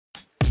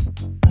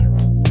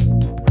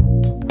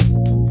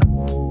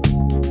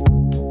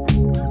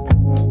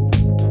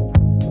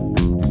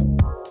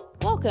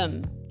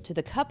Welcome to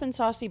the Cup and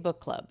Saucy Book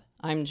Club.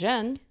 I'm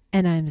Jen.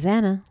 And I'm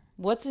Xana.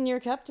 What's in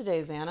your cup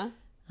today, Xana?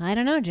 I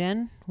don't know,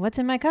 Jen. What's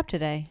in my cup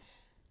today?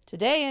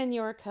 Today in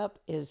your cup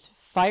is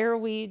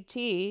fireweed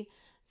tea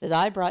that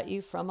I brought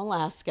you from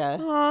Alaska.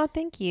 Oh,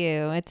 thank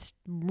you. It's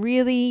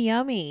really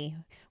yummy.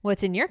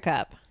 What's in your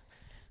cup?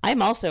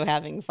 I'm also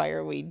having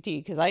fireweed tea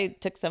because I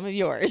took some of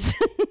yours.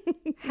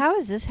 How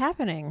is this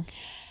happening?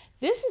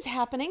 This is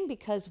happening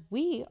because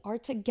we are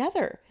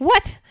together.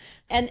 What?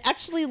 And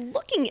actually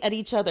looking at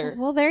each other.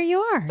 Well, there you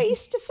are.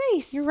 Face to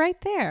face. You're right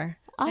there.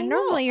 I know.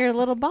 Normally you're a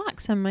little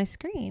box on my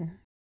screen.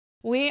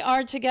 We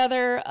are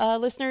together,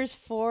 listeners,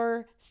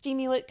 for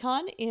Steamy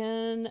LitCon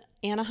in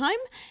Anaheim.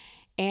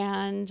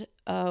 And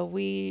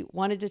we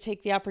wanted to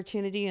take the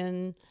opportunity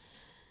and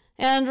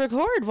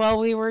record while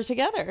we were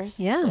together.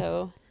 Yeah.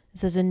 So,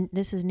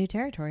 This is new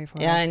territory for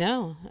us. yeah, I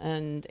know.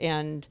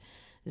 And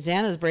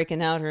Xana's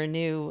breaking out her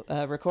new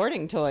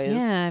recording toys.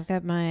 Yeah, I've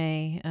got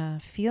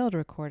my field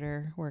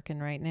recorder working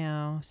right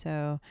now.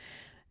 So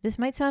this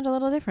might sound a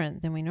little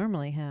different than we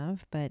normally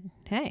have, but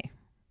hey,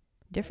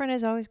 different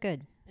is always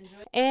good.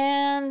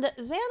 And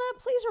Xana,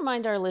 please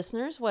remind our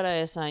listeners what I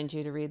assigned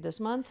you to read this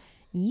month.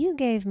 You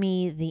gave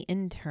me The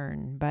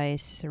Intern by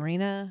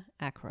Serena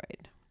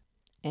Akeroyd.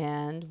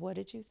 And what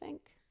did you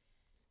think?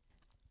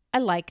 I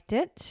liked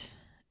it,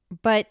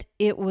 but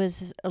it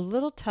was a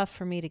little tough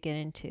for me to get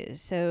into.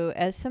 So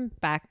as some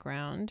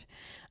background,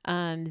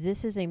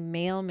 this is a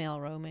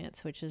male-male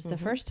romance, which is the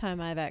first time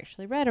I've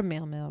actually read a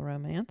male-male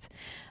romance.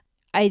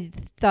 I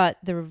thought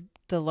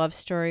the love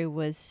story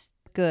was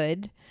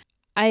good.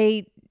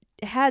 I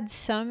had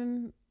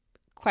some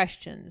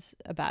questions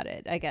about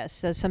it, I guess.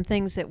 So some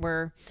things that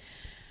were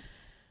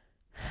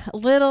a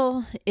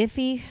little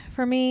iffy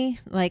for me.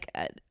 Like,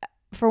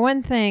 for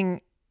one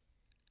thing,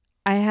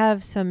 I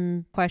have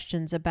some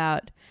questions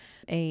about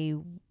a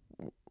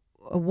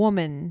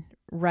woman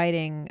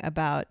writing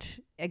about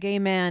a gay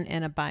man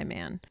and a bi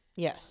man.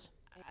 Yes.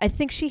 I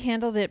think she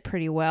handled it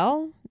pretty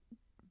well,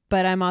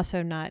 but I'm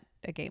also not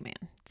a gay man.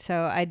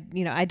 So I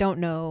don't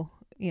know,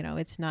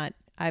 it's not,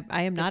 I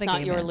am not a gay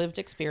man. It's not your lived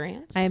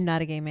experience. I am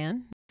not a gay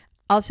man.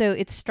 Also,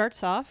 it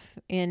starts off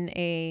in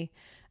a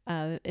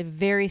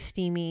very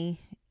steamy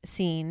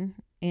scene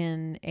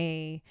in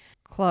a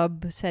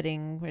club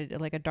setting,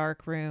 like a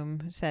dark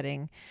room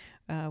setting,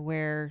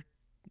 where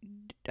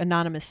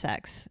anonymous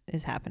sex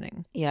is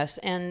happening. Yes,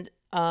 and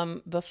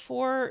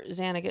before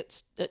Xana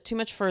gets too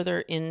much further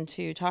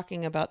into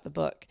talking about the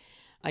book,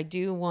 I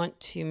do want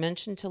to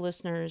mention to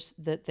listeners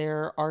that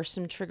there are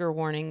some trigger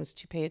warnings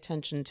to pay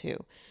attention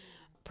to,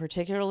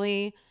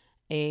 particularly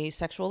a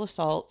sexual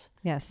assault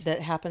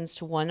that happens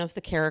to one of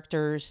the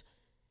characters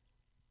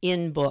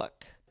in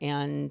book.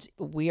 And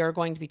we are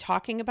going to be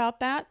talking about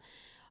that.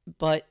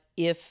 But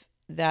if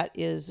that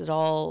is at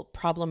all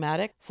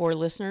problematic for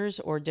listeners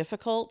or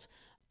difficult,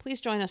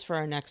 please join us for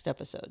our next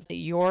episode.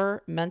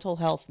 Your mental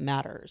health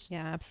matters.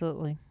 Yeah,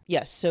 absolutely.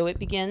 Yes. So it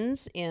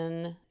begins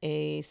in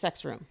a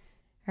sex room.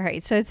 All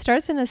right. So it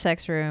starts in a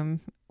sex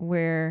room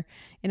in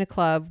a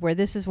club where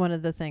this is one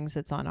of the things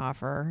that's on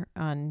offer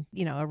on,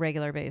 a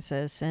regular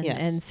basis.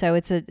 And so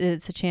it's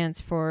a chance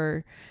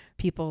for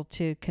people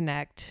to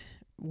connect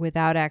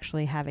without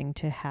actually having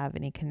to have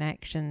any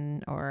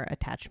connection or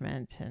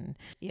attachment. And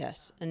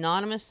yes,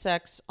 anonymous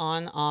sex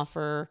on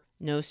offer,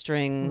 no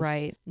strings,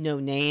 right, no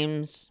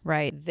names.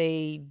 Right.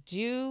 They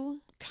do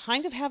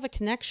kind of have a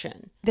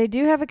connection. They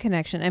do have a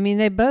connection. I mean,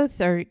 they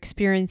both are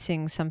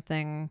experiencing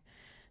something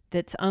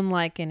that's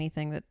unlike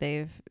anything that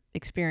they've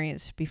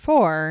experienced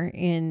before.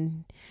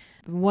 In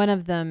one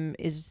of them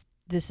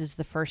this is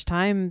the first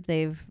time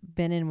they've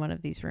been in one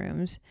of these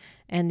rooms,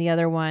 and the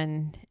other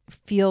one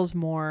feels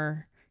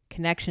more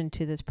connection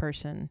to this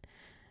person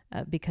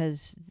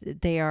because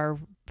they are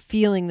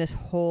feeling this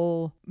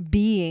whole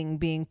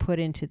being put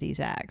into these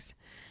acts.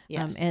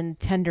 Yes. And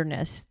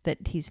tenderness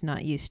that he's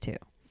not used to.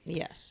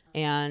 Yes.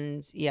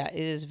 And yeah, it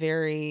is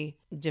very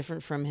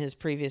different from his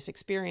previous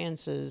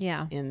experiences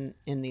in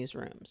these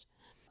rooms.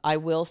 I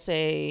will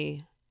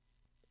say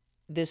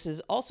this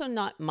is also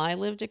not my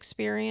lived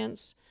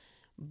experience,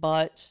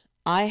 but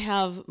I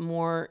have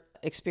more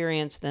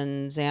experience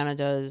than Xana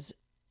does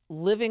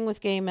living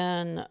with gay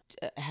men,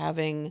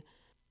 having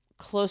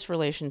close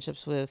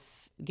relationships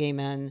with gay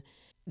men.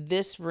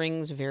 This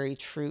rings very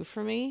true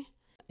for me.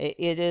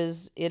 It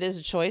is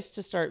a choice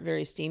to start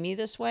very steamy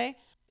this way.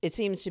 It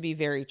seems to be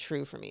very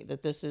true for me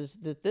that this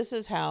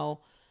is how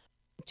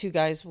two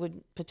guys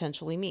would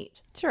potentially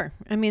meet. Sure.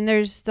 I mean,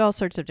 there's all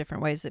sorts of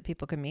different ways that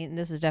people can meet, and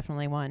this is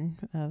definitely one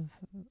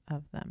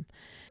of them.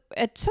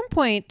 At some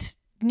point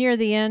near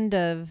the end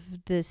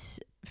of this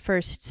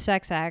first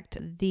sex act,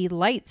 the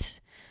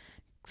lights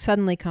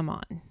suddenly come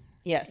on.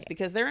 Yes,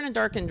 because they're in a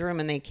darkened room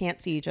and they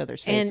can't see each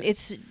other's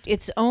faces. And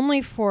it's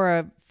only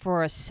for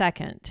a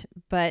second,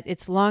 but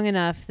it's long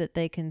enough that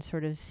they can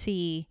sort of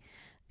see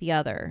the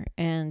other.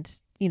 And,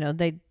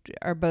 they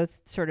are both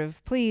sort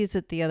of pleased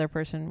that the other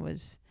person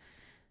was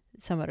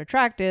somewhat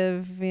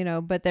attractive,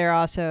 but they're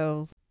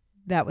also,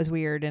 that was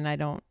weird and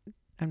I'm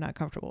not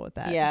comfortable with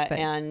that. Yeah, but,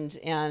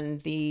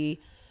 and the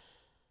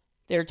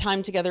Their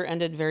time together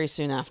ended very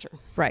soon after.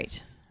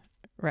 Right.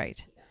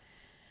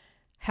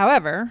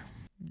 However,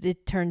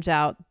 it turns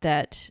out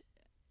that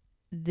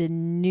the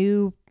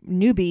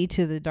newbie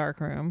to the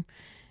darkroom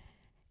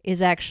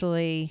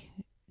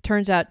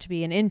turns out to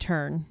be an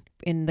intern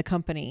in the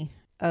company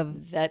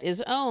that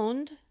is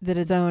owned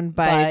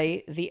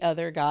by the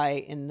other guy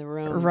in the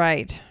room.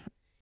 Right.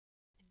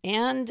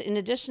 And in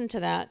addition to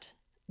that,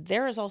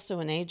 there is also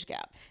an age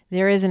gap.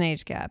 There is an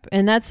age gap.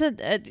 And that's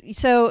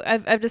so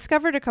I've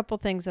discovered a couple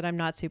things that I'm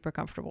not super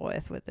comfortable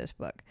with this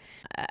book.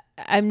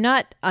 I'm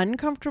not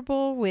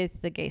uncomfortable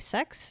with the gay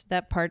sex.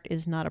 That part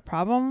is not a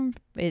problem.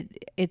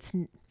 It's,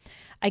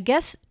 I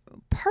guess,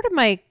 part of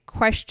my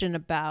question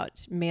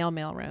about male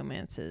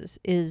romances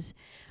is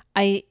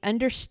I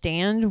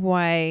understand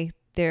why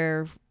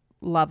they're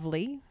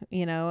lovely,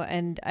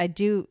 and I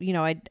do,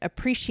 I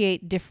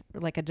appreciate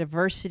like a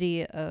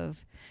diversity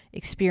of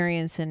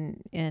experience,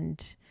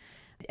 and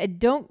I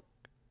don't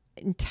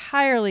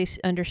entirely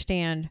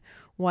understand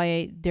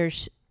why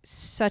there's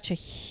such a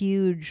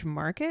huge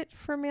market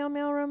for male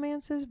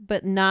romances,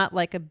 but not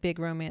like a big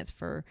romance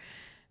for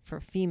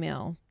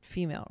female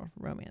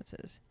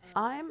romances.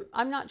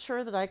 I'm not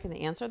sure that I can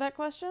answer that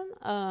question.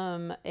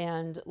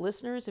 And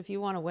listeners, if you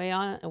want to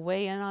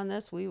weigh in on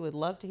this, we would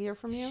love to hear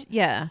from you.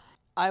 Yeah.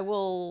 I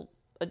will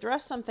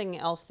address something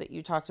else that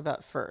you talked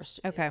about first.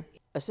 Okay.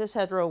 A cis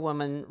hetero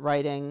woman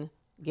writing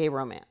gay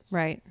romance.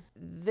 Right.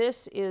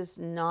 This is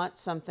not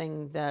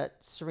something that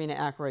Serena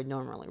Akeroyd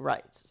normally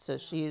writes. So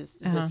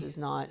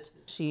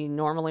she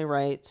normally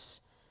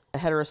writes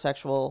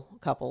heterosexual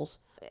couples.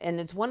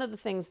 And it's one of the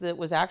things that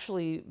was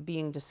actually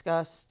being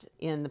discussed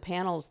in the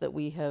panels that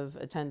we have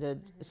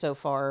attended so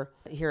far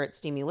here at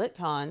Steamy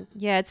LitCon.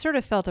 Yeah, it sort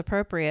of felt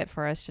appropriate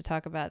for us to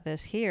talk about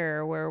this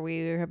here, where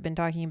we have been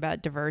talking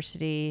about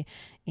diversity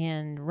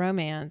in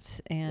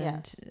romance. And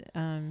yes.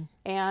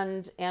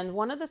 And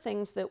one of the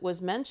things that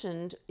was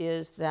mentioned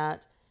is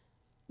that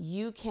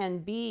you can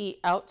be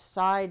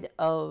outside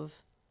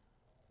of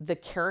the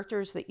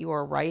characters that you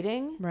are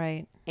writing.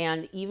 Right.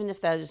 And even if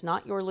that is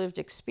not your lived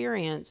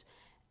experience,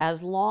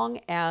 as long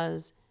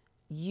as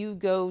you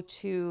go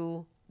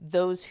to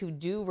those who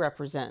do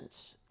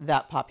represent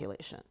that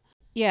population.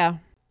 Yeah.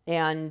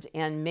 And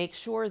make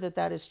sure that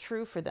that is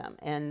true for them,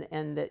 and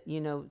that,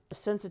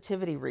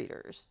 sensitivity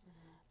readers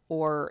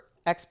or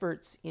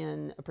experts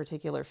in a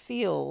particular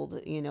field,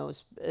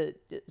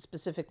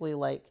 specifically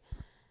like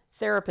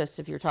therapists,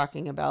 if you're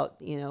talking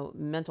about,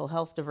 mental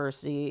health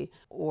diversity,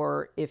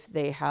 or if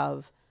they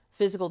have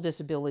physical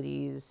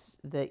disabilities,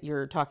 that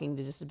you're talking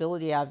to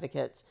disability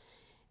advocates.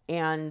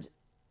 And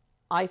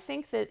I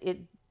think that it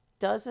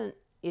doesn't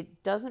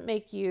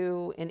make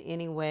you in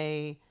any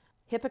way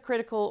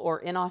hypocritical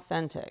or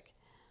inauthentic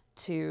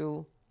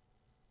to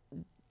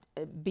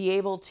be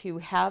able to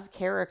have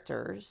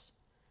characters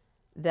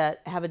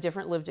that have a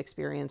different lived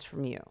experience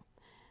from you.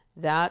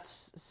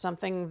 That's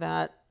something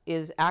that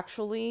is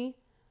actually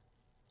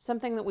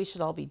something that we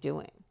should all be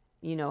doing.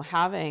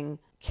 Having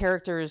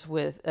characters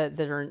with that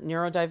are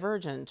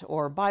neurodivergent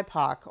or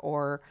BIPOC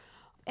or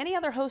any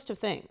other host of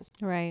things.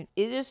 Right.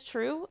 It is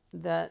true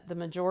that the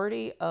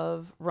majority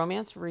of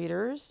romance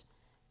readers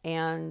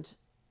and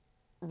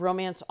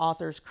romance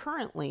authors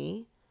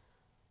currently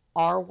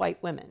are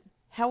white women.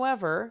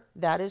 However,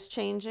 that is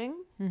changing,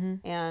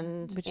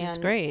 which is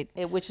great.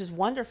 Which is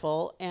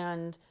wonderful.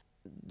 And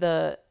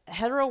the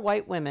hetero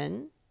white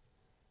women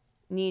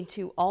need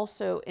to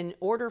also, in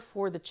order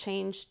for the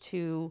change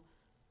to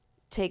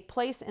take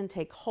place and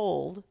take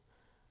hold,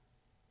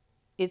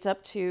 it's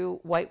up to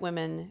white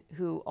women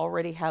who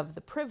already have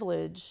the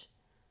privilege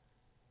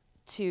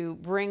to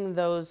bring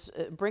those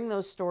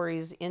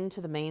stories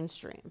into the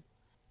mainstream.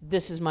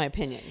 This is my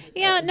opinion.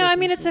 Yeah, no, I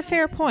mean, it's a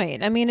fair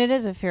point. I mean, it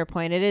is a fair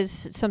point. It is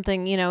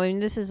something,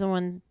 this is the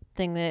one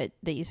thing that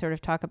you sort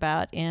of talk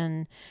about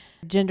in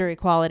gender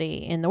equality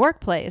in the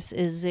workplace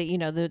is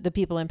that, the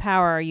people in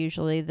power are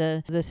usually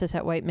the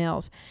cishet white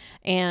males.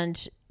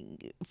 And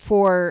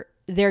for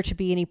there to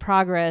be any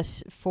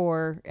progress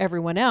for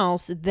everyone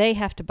else, they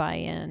have to buy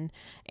in,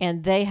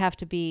 and they have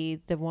to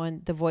be the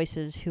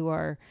voices who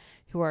are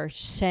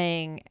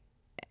saying,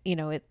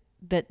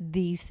 that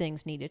these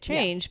things need to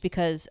change,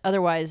 because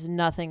otherwise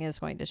nothing is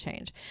going to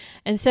change.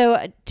 And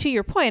so to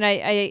your point,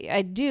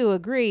 I do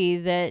agree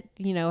that,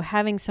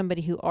 having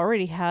somebody who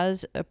already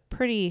has a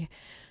pretty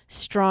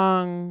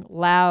strong,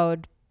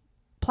 loud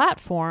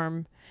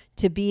platform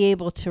to be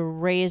able to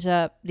raise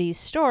up these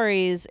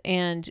stories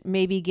and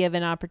maybe give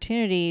an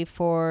opportunity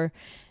for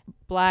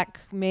Black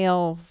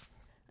male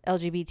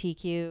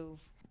LGBTQ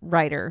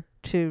writer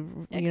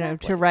to,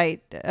 to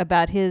write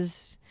about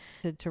his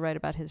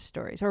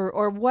stories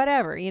or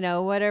whatever,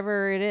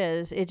 whatever it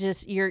is. It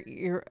just,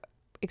 you're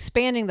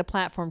expanding the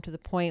platform to the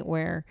point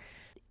where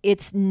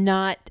it's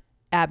not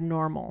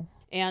abnormal.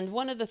 And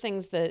one of the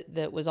things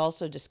that was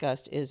also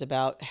discussed is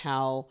about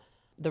how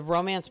the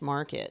romance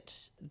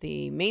market,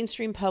 the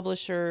mainstream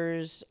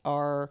publishers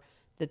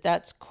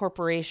that's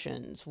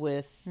corporations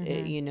with,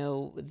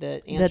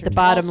 that answer that the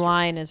bottom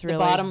line is really...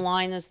 The bottom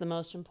line is the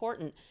most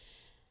important.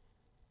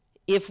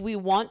 if we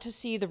want to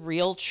see the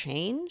real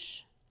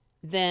change,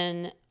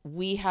 then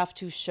we have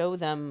to show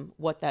them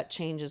what that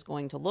change is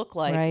going to look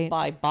like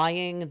by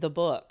buying the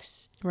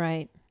books.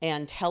 Right.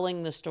 And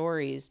telling the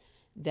stories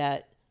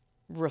that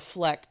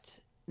reflect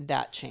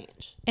that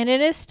change. And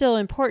it is still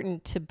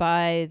important to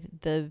buy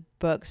the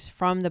books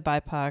from the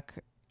BIPOC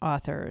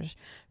authors,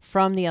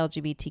 from the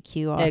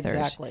LGBTQ authors.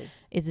 Exactly.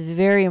 It's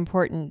very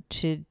important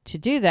to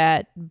do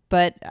that.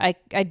 But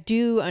I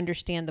do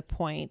understand the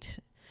point,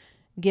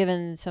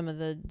 given some of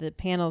the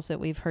panels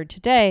that we've heard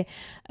today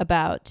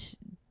about,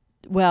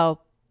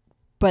 well,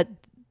 but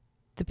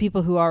the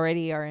people who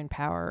already are in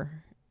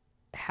power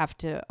have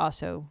to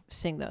also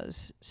sing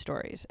those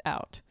stories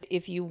out.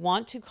 If you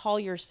want to call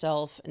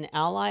yourself an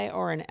ally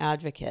or an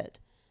advocate,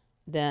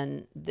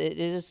 then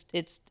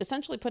it's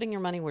essentially putting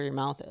your money where your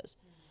mouth is.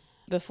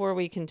 Before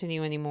we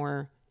continue any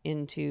more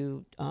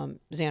into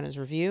Xana's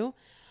review,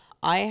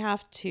 I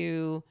have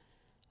to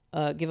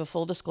give a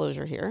full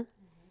disclosure here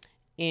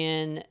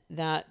in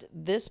that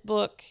this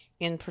book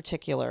in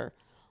particular,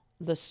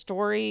 the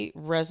story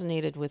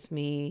resonated with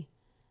me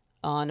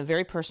on a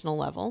very personal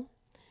level.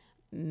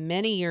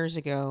 Many years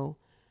ago,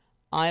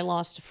 I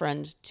lost a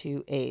friend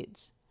to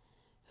AIDS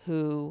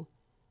who,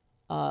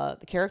 the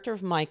character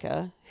of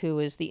Micah, who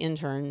is the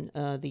intern,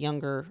 the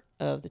younger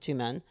of the two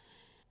men,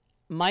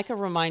 Micah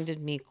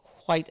reminded me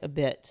quite a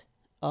bit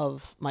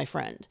of my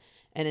friend.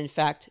 And in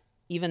fact,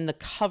 even the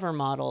cover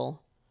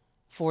model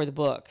for the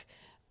book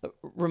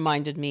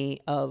reminded me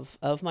of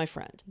my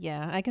friend.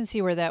 Yeah, I can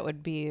see where that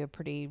would be a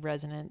pretty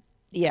resonant.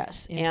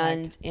 Yes.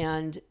 Impact.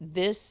 And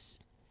this,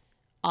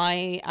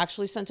 I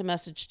actually sent a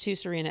message to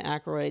Serena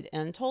Akeroyd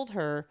and told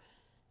her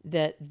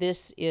that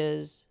this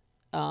is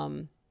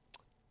the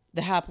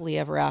happily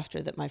ever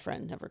after that my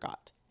friend never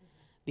got,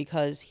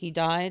 because he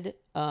died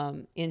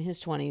in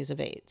his 20s of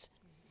AIDS.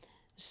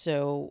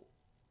 So,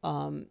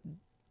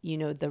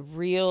 the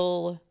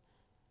real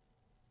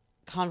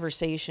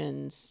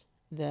conversations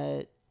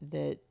that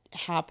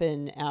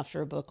happen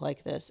after a book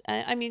like this,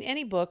 I mean,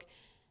 any book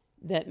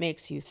that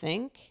makes you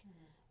think,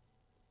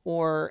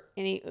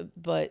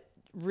 but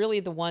really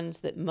the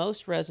ones that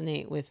most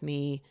resonate with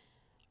me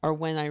are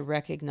when I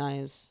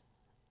recognize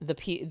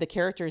the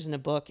characters in a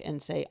book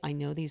and say, I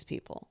know these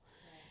people.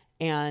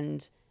 Right.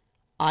 And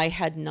I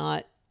had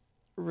not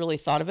really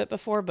thought of it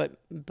before, but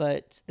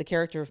the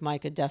character of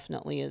Micah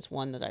definitely is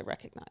one that I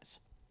recognize.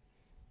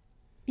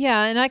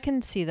 Yeah, and I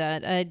can see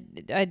that.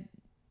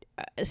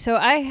 So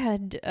I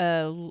had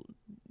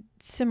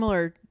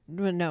similar,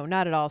 well, no,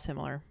 not at all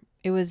similar.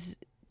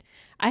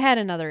 I had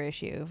another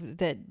issue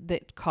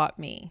that caught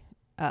me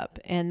up,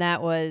 and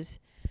that was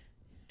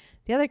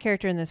the other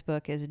character in this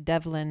book is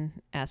Devlin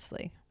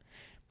Astley.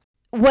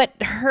 What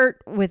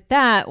hurt with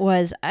that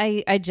was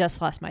I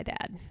just lost my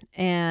dad,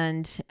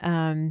 and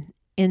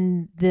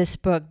in this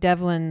book,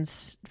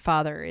 Devlin's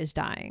father is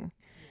dying,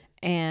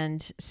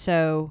 and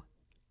so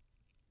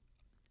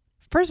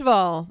first of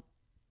all,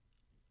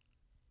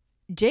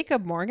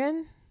 Jacob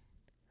Morgan,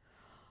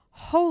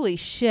 holy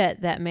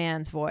shit, that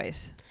man's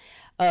voice.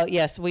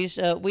 Yes, we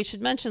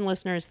should mention,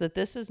 listeners, that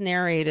this is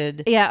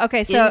narrated. Yeah,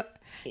 okay, so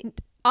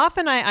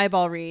often I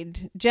eyeball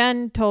read.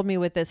 Jen told me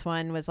with this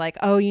one was like,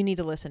 oh, you need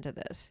to listen to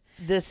this.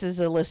 This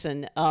is a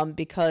listen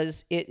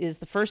because it is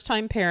the first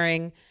time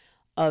pairing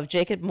of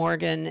Jacob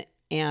Morgan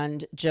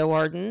and Joe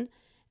Arden,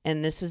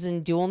 and this is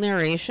in dual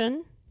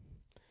narration.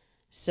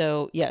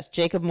 So, yes,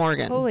 Jacob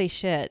Morgan. Holy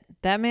shit,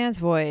 that man's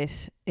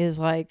voice is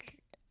like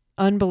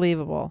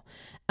unbelievable.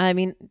 I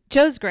mean,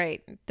 Joe's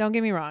great. Don't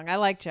get me wrong. I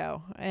like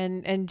Joe,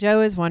 and Joe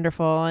is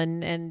wonderful,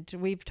 and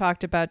we've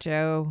talked about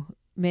Joe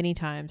many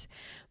times,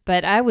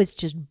 but I was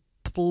just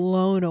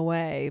blown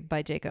away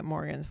by Jacob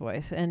Morgan's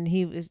voice, and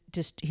he's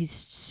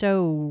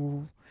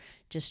so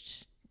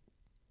just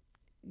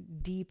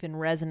deep and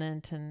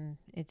resonant, and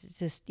it's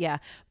just, yeah.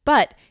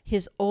 But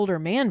his older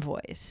man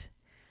voice,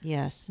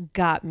 yes,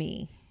 got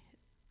me.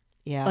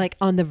 Yeah. Like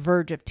on the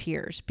verge of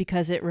tears,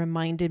 because it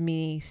reminded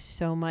me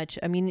so much.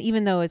 I mean,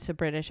 even though it's a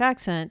British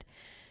accent,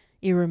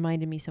 it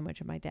reminded me so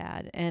much of my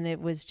dad. And it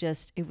was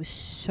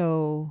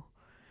so,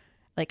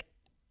 like,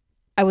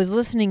 I was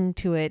listening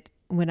to it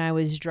when I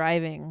was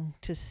driving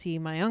to see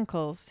my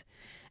uncles,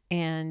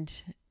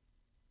 and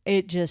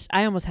I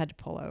almost had to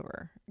pull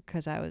over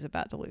because I was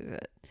about to lose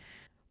it.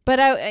 But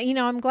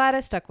I'm glad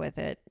I stuck with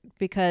it,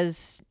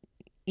 because,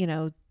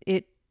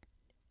 it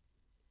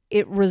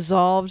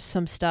resolved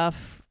some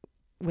stuff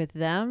with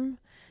them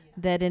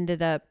that ended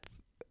up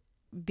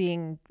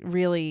being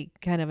really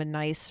kind of a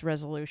nice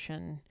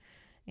resolution.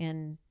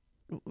 And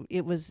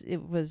I was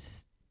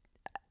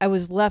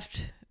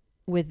left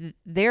with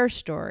their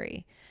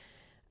story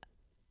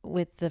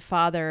with the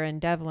father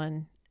and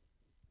Devlin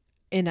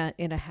in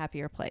a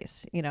happier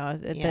place,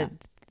 Yeah.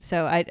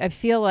 So I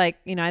feel like,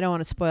 I don't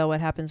want to spoil what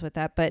happens with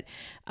that, but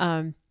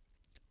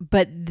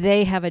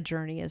they have a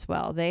journey as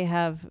well. They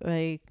have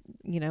they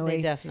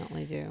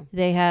definitely do.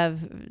 They have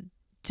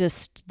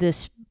just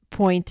this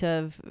point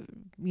of,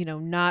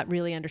 not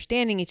really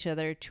understanding each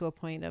other to a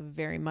point of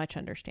very much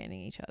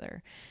understanding each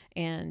other.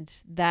 And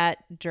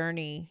that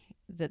journey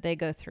that they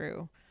go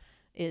through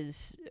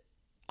is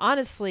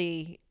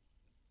honestly,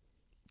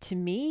 to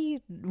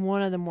me,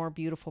 one of the more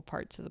beautiful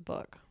parts of the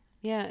book.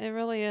 Yeah, it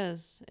really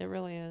is. It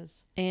really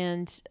is.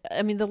 And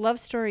I mean, the love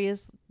story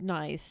is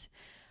nice.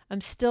 I'm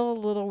still a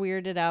little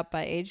weirded out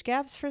by age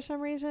gaps for some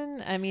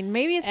reason. I mean,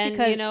 maybe it's And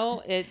because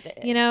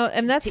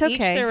and that's to okay. each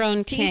their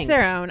own to kink. each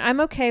their own. I'm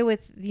okay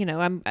with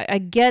I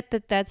get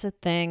that that's a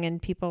thing and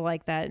people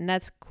like that, and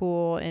that's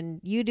cool. And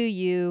you do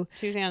you.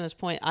 Susanna's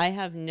point. I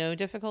have no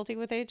difficulty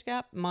with age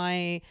gap.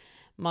 I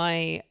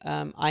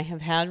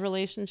have had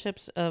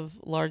relationships of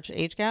large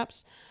age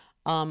gaps.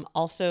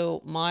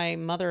 Also, my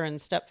mother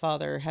and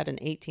stepfather had an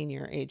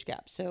 18-year age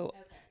gap. So.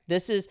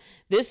 This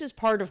is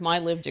part of my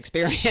lived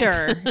experience.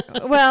 Sure.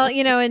 Well,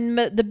 and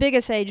the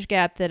biggest age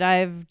gap that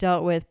I've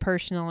dealt with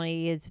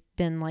personally has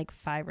been like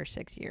 5 or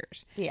 6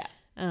 years. Yeah.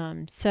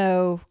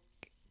 So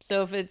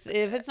if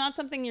it's not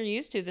something you're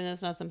used to, then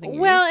it's not something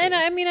you're well, used to. And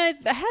I mean,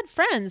 I've had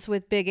friends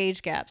with big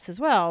age gaps as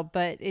well,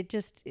 but it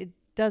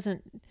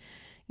doesn't,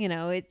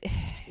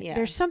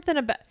 there's something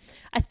about,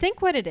 I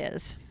think what it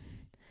is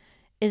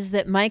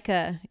that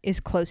Micah is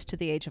close to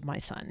the age of my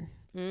son.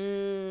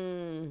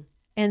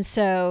 And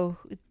so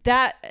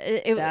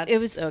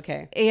it was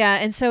okay. Yeah.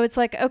 And so it's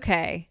like,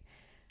 okay,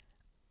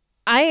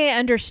 I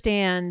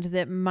understand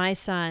that my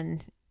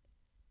son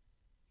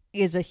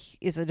is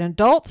an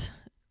adult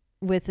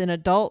with an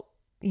adult,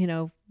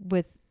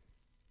 with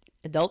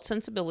adult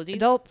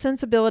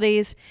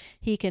sensibilities.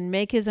 He can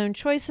make his own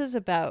choices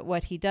about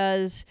what he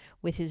does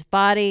with his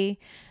body.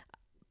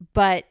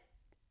 But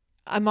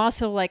I'm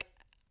also like,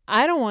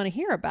 I don't want to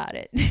hear about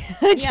it.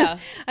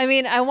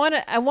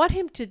 I want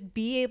him to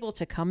be able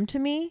to come to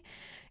me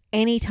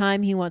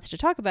anytime he wants to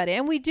talk about it.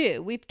 And we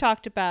do. We've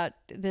talked about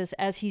this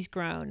as he's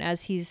grown,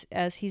 as he's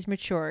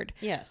matured.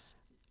 Yes.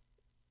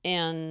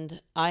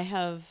 And I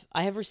have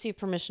received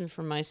permission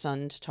from my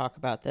son to talk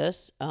about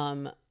this.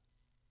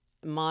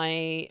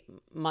 My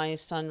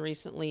son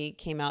recently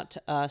came out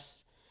to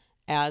us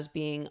as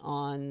being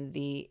on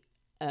the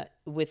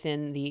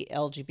within the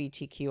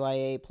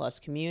LGBTQIA plus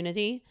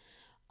community.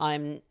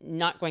 I'm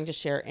not going to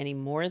share any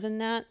more than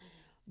that,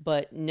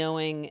 but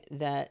knowing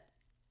that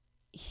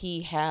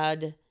he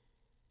had,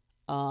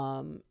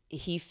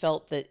 he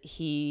felt that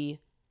he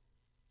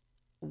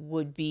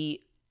would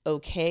be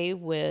okay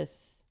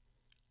with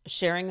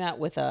sharing that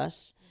with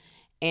us,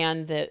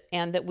 and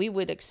that we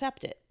would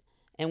accept it,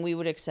 and we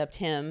would accept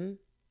him,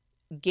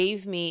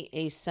 gave me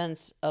a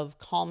sense of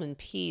calm and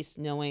peace,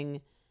 knowing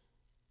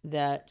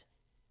that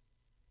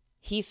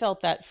he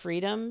felt that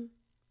freedom.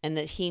 And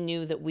that he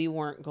knew that we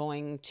weren't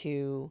going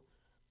to,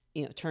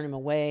 turn him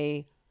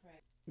away,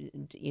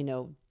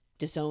 right.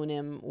 Disown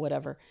him,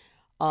 whatever.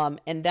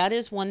 And that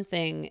is one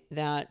thing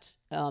that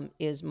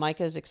is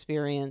Micah's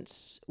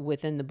experience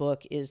within the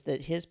book, is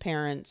that his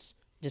parents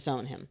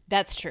disown him.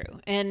 That's true.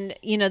 And,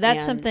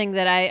 that's something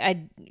that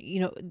I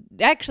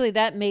actually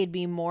that made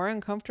me more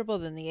uncomfortable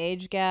than the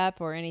age gap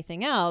or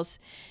anything else,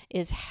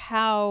 is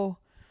how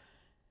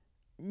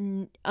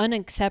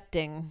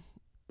unaccepting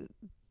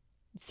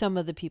some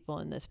of the people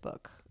in this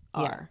book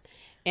are.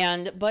 Yeah.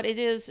 But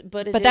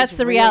that's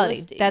the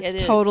reality.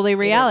 That's totally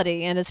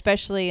reality. And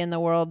especially in the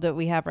world that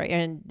we have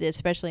and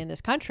especially in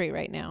this country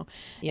right now,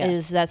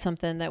 is that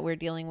something that we're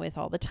dealing with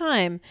all the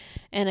time.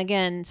 And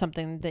again,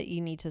 something that you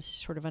need to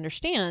sort of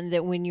understand,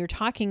 that when you're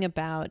talking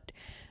about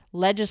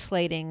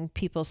legislating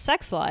people's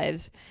sex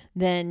lives,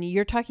 then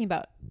you're talking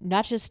about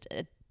not just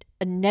a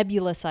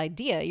nebulous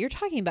idea. You're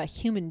talking about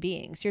human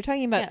beings. You're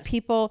talking about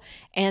people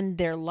and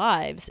their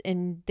lives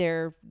and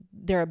their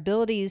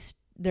ability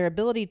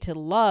to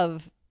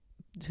love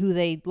who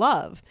they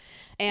love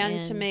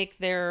and to make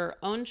their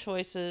own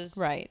choices,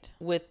 right,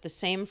 with the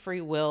same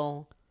free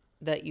will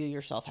that you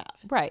yourself have.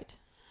 Right.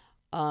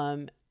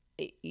 That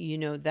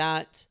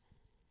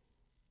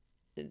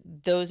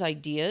those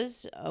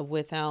ideas,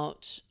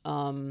 without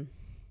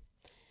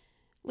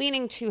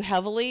leaning too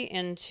heavily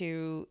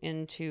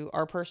into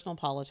our personal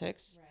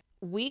politics. Right.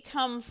 We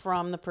come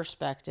from the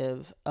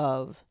perspective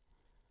of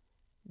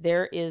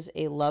there is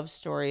a love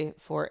story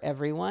for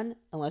everyone,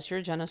 unless you're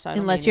a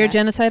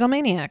genocidal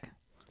maniac.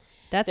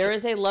 There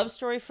is a love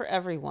story for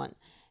everyone,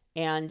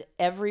 and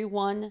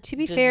everyone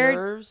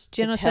deserves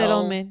to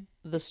tell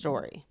the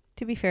story.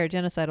 To be fair,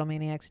 genocidal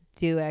maniacs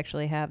do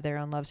actually have their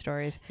own love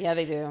stories. Yeah,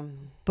 they do.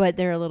 But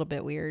they're a little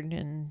bit weird,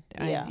 and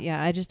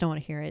I just don't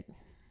want to hear it.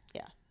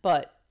 Yeah,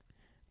 But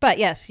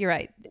yes, you're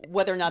right.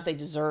 Whether or not they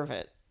deserve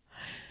it,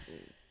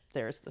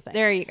 there's the thing.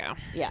 There you go.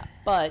 Yeah,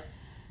 but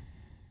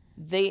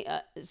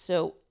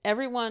so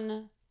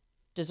everyone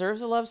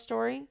deserves a love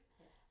story,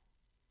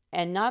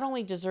 and not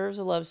only deserves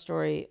a love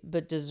story,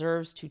 but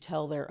deserves to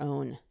tell their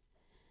own.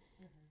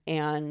 Mm-hmm.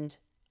 And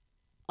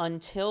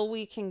until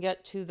we can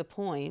get to the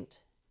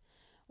point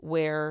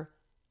where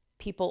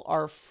people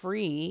are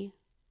free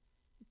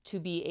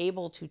to be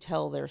able to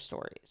tell their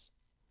stories,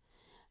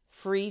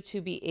 free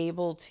to be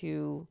able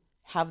to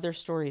have their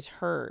stories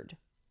heard,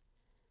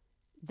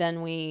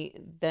 then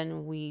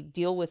we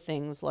deal with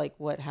things like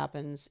what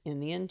happens in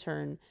the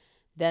Intern.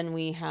 Then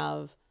we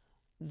have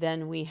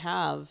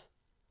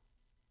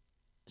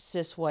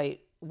cis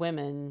white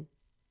women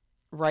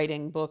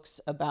writing books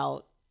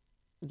about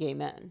gay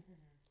men.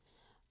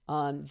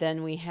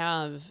 Then we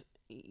have,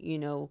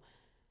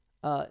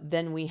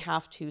 then we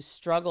have to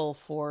struggle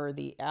for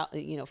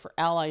for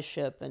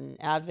allyship and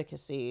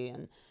advocacy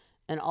and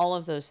all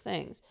of those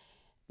things.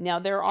 Now,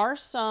 there are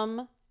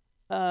some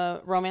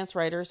romance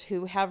writers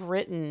who have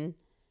written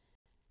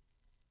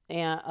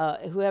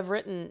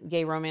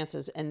gay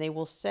romances, and they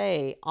will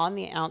say on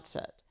the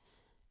outset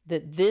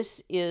that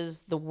this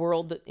is the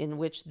world in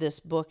which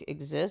this book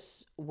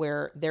exists,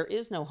 where there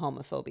is no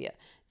homophobia,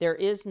 there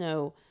is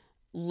no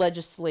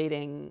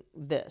legislating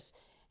this,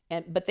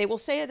 but they will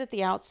say it at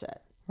the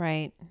outset,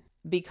 right?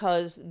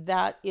 Because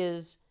that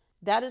is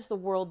the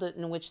world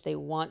in which they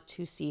want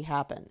to see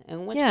happen,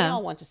 and which we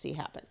all want to see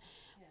happen.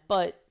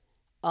 But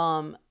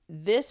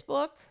this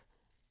book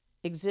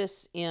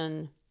exists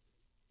in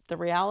the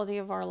reality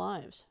of our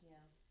lives.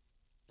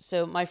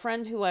 So my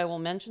friend, who I will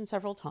mention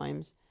several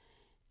times,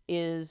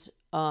 is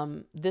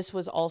this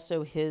was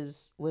also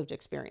his lived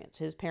experience.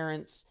 His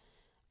parents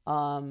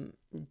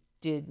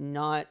did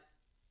not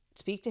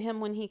speak to him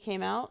when he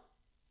came out,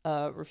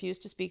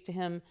 refused to speak to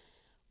him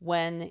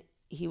when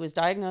he was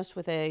diagnosed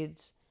with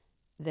AIDS.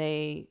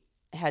 They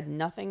had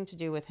nothing to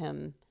do with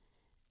him.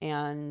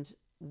 And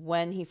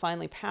when he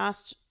finally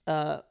passed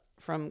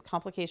from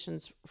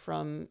complications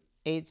from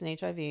AIDS and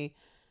HIV,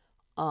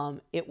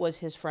 it was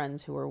his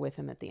friends who were with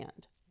him at the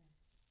end.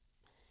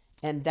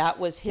 And that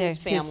was his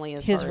family,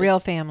 his real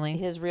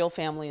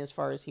family as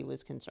far as he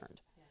was concerned.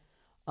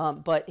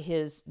 But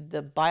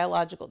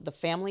the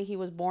family he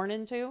was born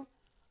into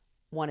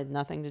wanted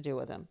nothing to do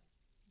with him.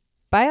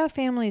 Bio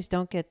families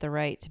don't get the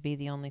right to be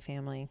the only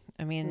family.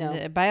 I mean,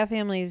 No. Bio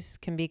families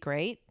can be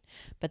great,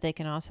 but they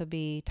can also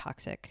be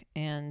toxic.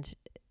 And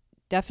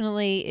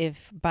definitely,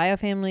 if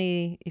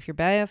your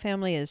bio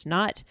family is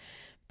not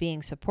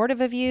being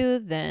supportive of you,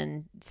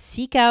 then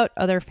seek out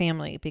other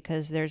family,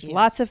 because there's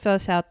lots of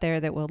folks out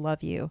there that will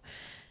love you.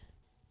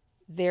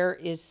 There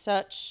is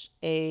such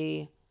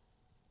a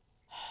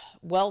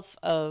wealth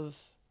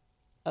of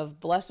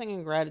blessing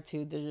and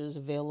gratitude that is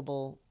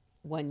available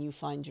when you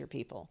find your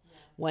people,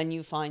 when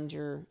you find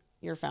your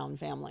found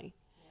family.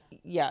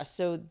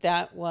 So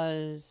that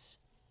was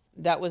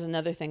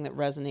another thing that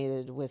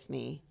resonated with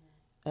me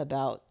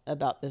about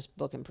this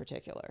book in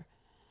particular.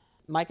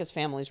 Micah's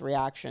family's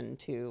reaction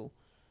to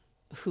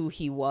who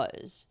he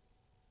was,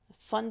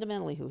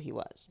 fundamentally who he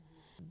was,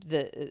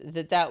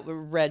 that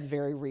read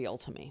very real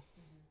to me.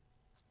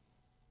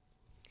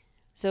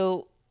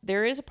 So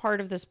there is a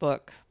part of this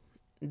book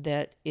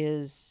that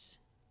is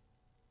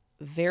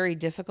very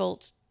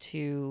difficult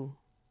to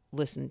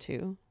listen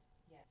to,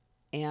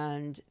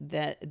 and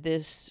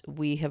that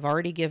we have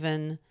already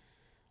given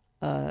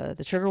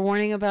the trigger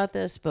warning about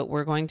this, but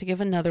we're going to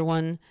give another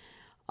one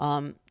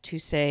to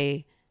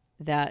say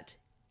that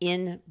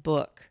in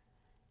book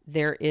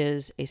there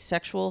is a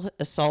sexual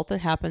assault that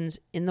happens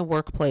in the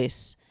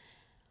workplace,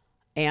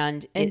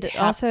 and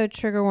also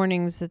trigger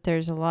warnings that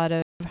there's a lot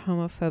of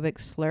homophobic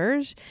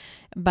slurs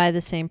by the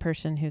same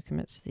person who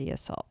commits the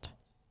assault.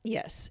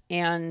 Yes,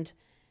 and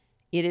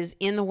it is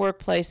in the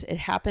workplace. It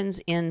happens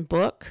in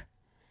book,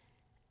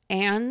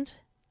 and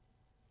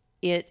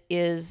it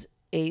is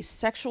a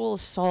sexual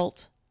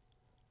assault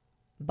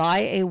by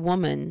a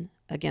woman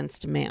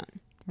against a man.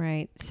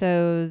 Right.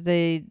 So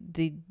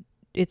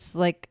it's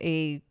like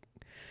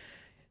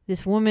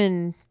this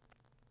woman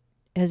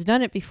has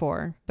done it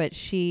before, but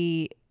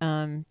she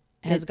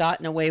has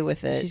gotten away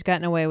with it. She's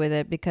gotten away with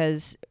it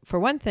because, for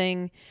one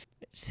thing,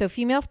 so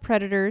female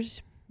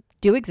predators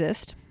do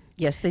exist.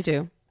 Yes, they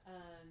do.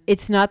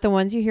 It's not the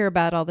ones you hear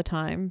about all the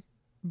time,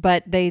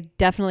 but they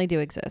definitely do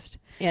exist.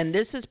 And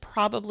this is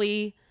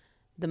probably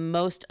the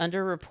most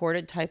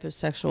underreported type of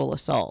sexual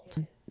assault.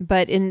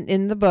 But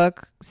in the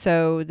book,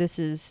 so this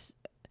is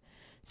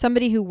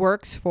somebody who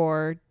works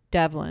for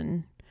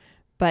Devlin,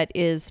 but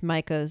is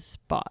Micah's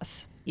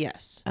boss.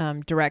 Yes.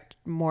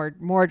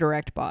 More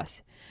direct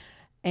boss.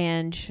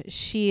 And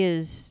she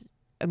is,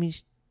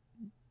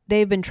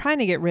 they've been trying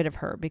to get rid of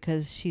her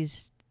because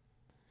she's...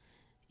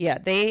 Yeah,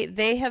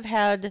 they have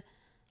had,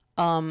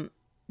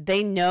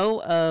 they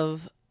know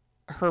of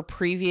her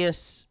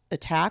previous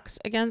attacks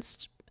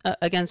against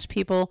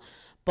people,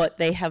 but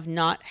they have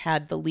not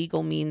had the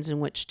legal means in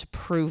which to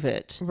prove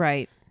it.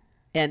 Right.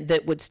 And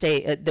that would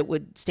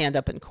stand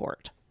up in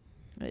court.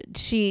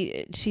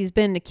 She's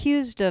been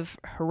accused of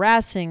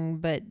harassing,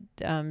 but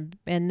and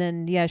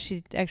then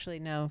she actually,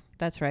 no,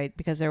 that's right,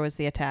 because there was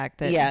the attack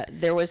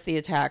there was the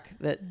attack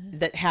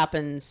that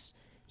happens.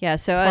 Yeah,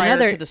 so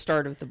prior to the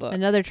start of the book.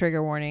 Another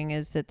trigger warning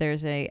is that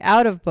there's a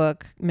out of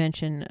book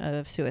mention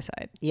of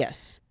suicide.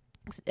 Yes.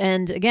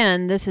 And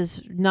again, this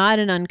is not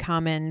an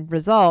uncommon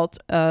result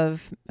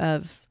of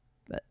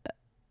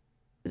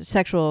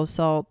sexual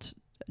assault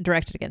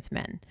directed against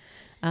men.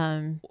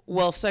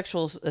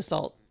 Sexual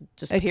assault,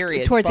 just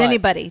period. Towards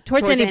anybody,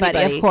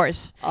 of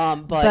course.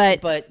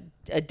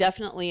 But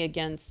definitely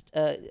against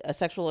a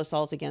sexual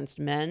assault against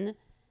men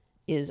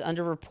is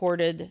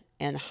underreported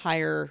and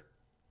higher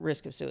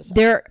risk of suicide.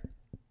 There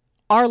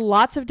are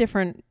lots of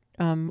different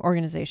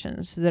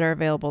organizations that are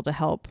available to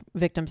help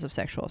victims of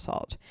sexual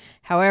assault.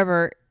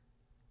 However,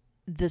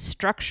 the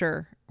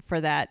structure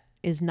for that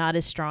is not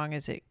as strong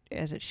as it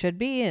should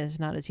be, is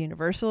not as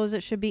universal as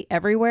it should be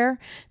everywhere.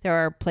 There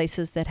are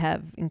places that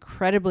have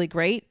incredibly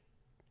great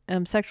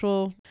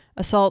sexual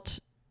assault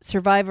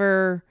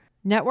survivor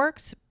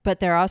networks, but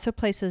there are also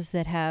places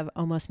that have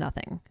almost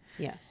nothing.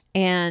 Yes.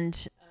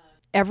 And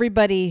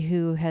everybody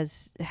who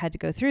has had to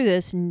go through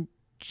this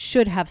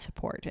should have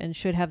support and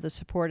should have the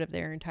support of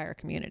their entire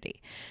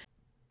community.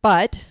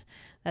 But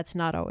that's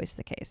not always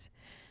the case.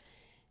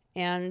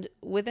 And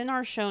within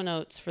our show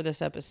notes for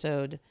this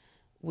episode,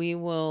 we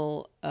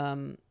will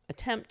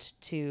attempt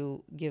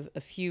to give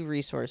a few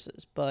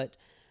resources, but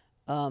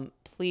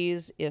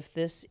please, if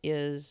this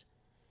is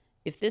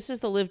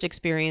the lived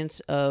experience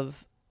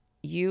of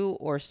you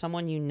or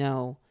someone you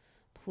know,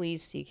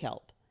 please seek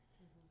help.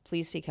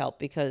 Please seek help,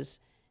 because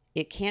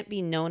it can't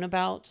be known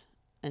about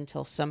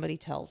until somebody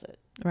tells it.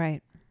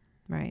 Right.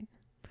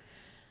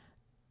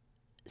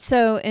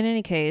 So in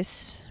any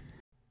case,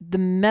 the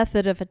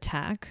method of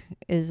attack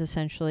is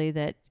essentially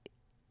that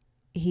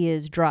he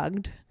is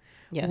drugged.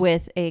 Yes.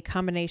 With a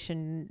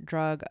combination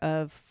drug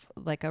of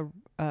like a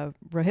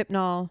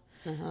Rohypnol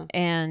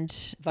and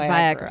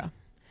Viagra.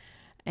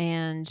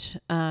 And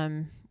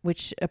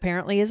which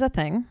apparently is a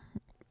thing.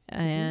 Mm-hmm.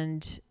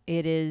 And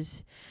it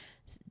is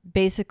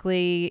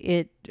basically,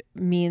 it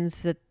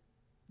means that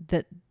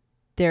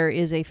there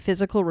is a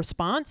physical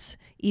response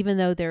even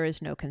though there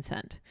is no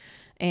consent.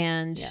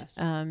 And yes.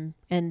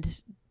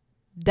 And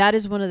that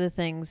is one of the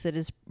things that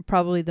is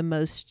probably the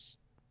most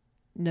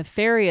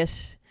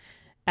nefarious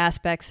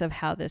aspects of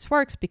how this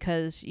works,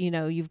 because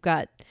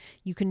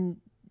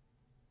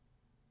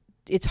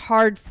it's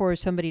hard for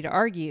somebody to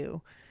argue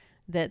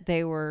that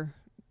they were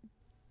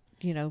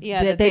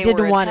that they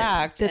didn't want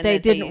it, that they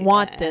didn't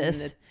want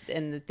this,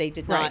 and that they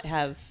did not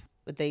have,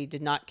 they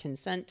did not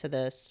consent to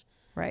this,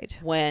 right,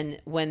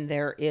 when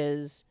there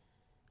is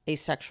a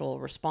sexual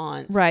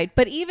response, right.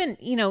 But even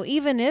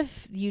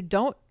if you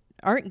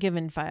aren't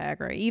given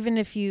Viagra, even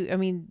if you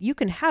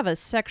can have a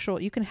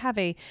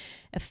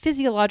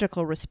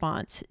physiological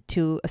response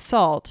to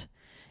assault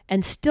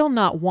and still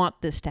not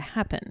want this to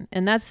happen.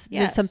 And that's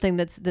something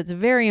that's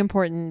very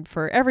important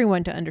for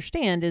everyone to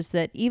understand, is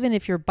that even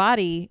if your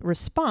body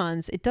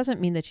responds, it doesn't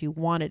mean that you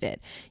wanted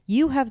it.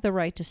 You have the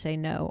right to say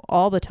no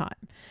all the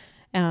time.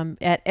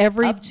 At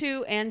every up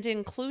to and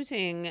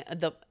including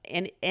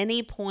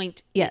any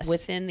point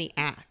within the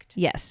act.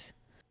 Yes.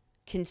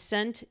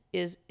 Consent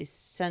is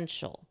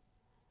essential.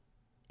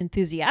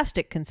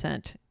 Enthusiastic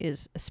consent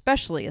is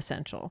especially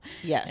essential.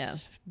 Yes. Yeah.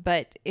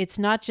 But it's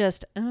not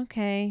just,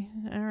 okay,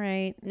 all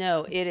right.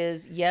 No, it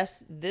is,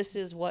 yes, this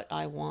is what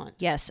I want.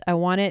 Yes, I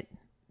want it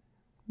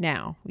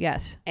now.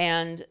 Yes.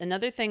 And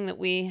another thing that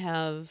we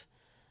have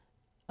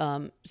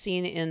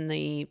seen in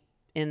the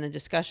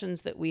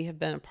discussions that we have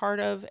been a part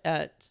of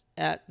at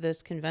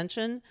this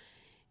convention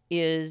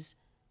is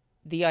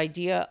the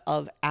idea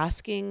of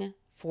asking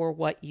for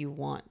what you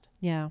want.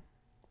 Yeah.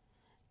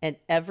 At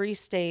every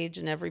stage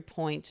and every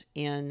point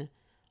in,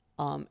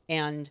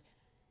 and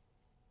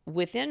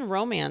within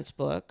romance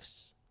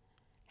books,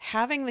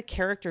 having the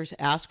characters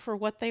ask for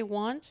what they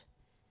want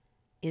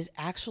is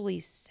actually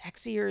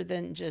sexier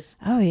than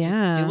just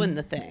doing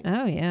the thing.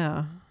 Oh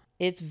yeah.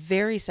 It's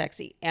very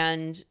sexy.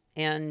 And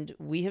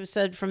we have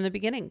said from the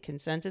beginning,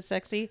 consent is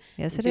sexy.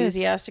 Yes, it is.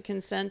 Enthusiastic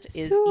consent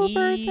is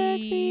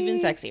even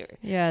sexier.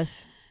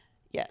 Yes.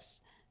 Yes.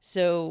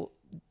 So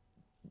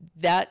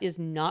that is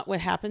not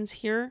what happens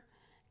here.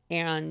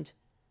 And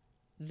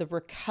the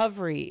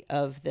recovery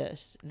of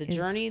this, the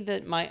journey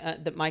that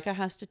Micah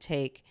has to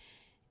take,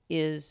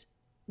 is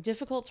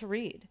difficult to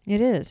read.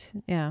 It is.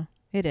 Yeah,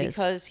 it is.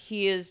 Because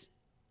he is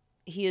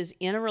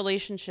in a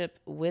relationship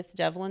with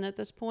Devlin at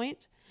this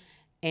point,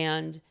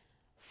 and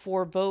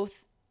for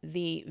both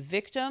the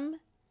victim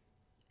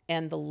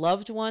and the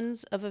loved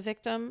ones of a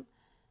victim,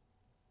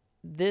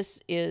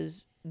 this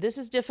is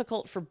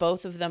difficult for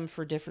both of them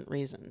for different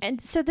reasons. And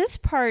so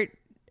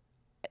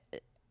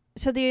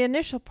the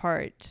initial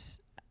parts,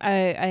 I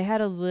had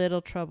a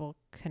little trouble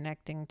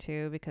connecting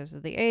to because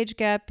of the age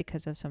gap,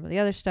 because of some of the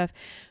other stuff.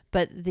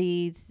 But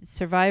the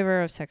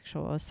survivor of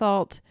sexual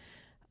assault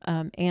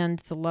and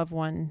the loved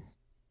one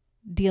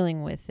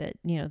dealing with it,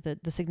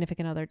 the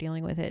significant other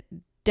dealing with it,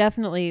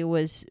 definitely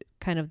was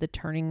kind of the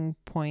turning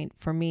point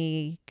for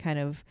me, kind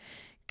of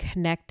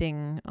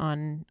connecting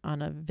on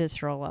a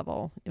visceral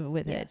level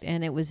with it.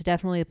 And it was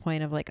definitely a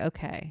point of like,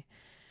 okay,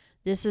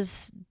 this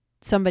is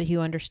somebody who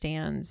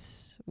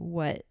understands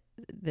what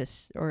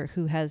this, or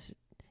who has,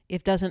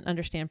 if doesn't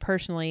understand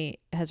personally,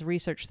 has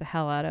researched the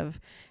hell out of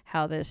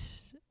how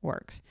this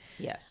works.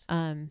 Yes.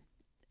 And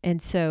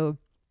so,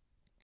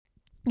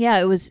 yeah,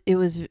 it was,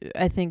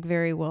 I think,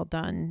 very well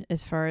done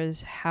as far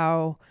as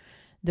how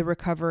the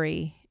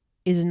recovery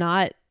is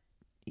not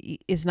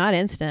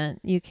instant.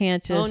 You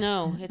can't just, oh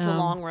no, it's a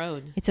long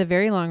road. It's a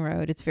very long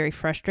road. It's very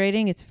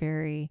frustrating. It's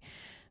very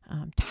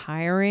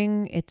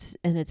tiring. It's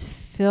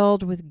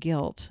filled with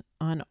guilt.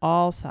 on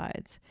all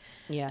sides.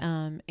 Yes.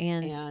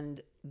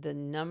 And the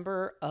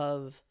number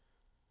of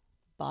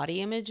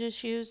body image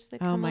issues that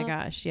come up. Oh my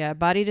gosh. Yeah.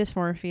 Body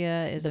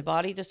dysmorphia is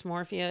body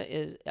dysmorphia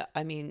is,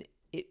 I mean,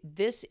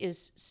 this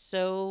is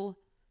so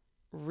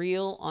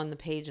real on the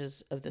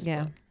pages of this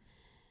book.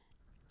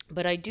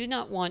 But I do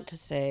not want to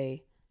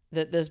say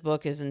that this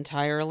book is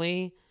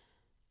entirely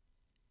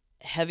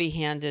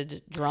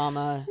heavy-handed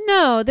drama.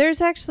 No, there's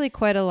actually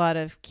quite a lot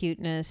of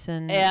cuteness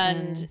and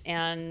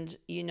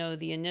you know,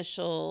 the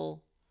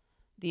initial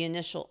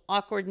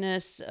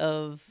awkwardness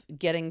of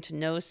getting to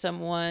know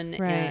someone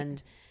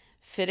and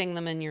fitting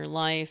them in your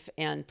life,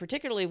 and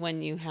particularly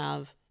when you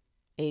have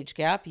age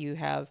gap, you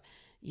have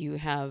you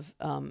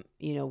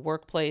know,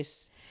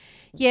 workplace.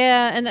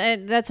 Yeah,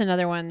 and that's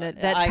another one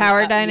that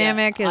power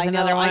dynamic is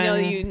another one. I know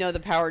you know the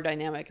power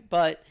dynamic,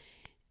 but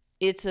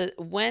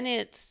when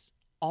it's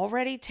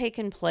already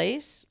taken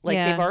place, like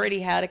they've already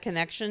had a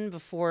connection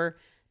before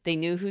they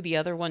knew who the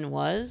other one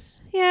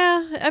was.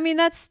 Yeah, I mean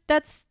that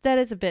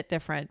is a bit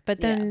different, but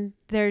then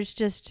there's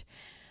just,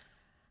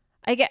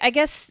 I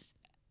guess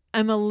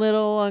I'm a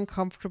little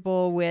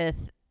uncomfortable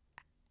with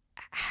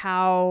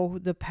how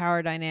the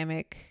power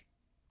dynamic.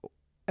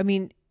 I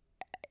mean,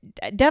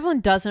 Devlin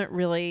doesn't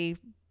really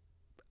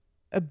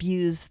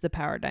abuse the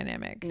power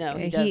dynamic. No,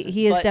 he doesn't.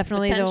 He is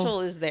definitely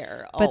potential is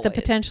there. Always. But the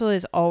potential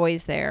is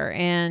always there,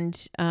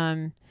 and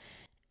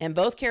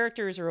both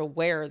characters are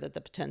aware that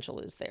the potential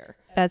is there.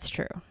 That's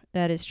true.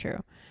 That is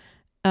true.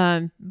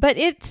 But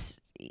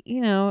it's,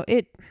 you know,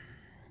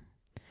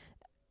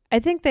 I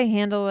think they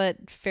handle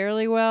it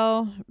fairly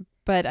well,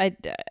 but I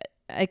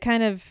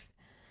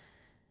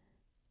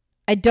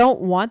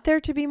don't want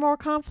there to be more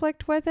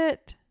conflict with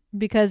it,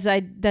 because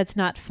that's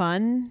not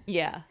fun.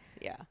 Yeah.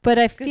 But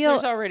I feel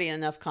there's already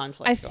enough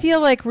conflict. I feel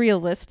like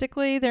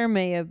realistically there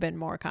may have been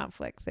more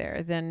conflict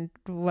there than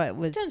what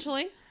was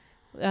potentially.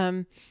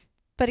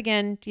 But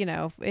again, you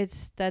know,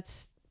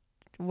 that's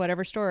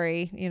whatever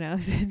story, you know.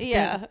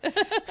 Yeah.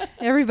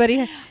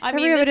 Everybody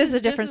is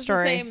a different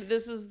story.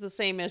 This is the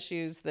same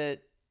issues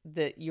that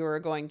you're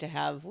going to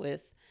have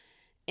with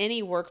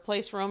any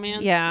workplace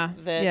romance.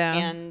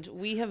 And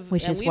we have,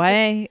 which is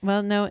why,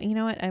 well, no, you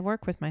know what? I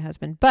work with my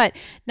husband, but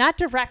not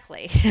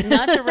directly.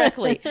 Not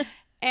directly.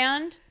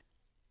 And,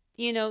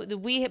 you know,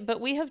 we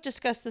have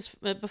discussed this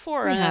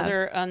before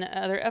on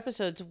other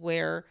episodes,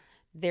 where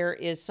there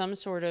is some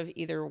sort of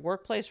either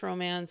workplace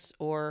romance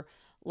or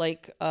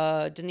like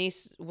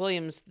Denise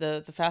Williams,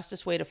 the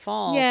Fastest Way to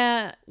Fall.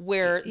 Yeah.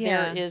 There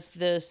is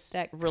this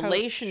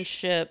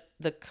relationship,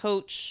 the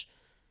coach,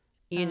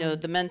 you know,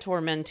 the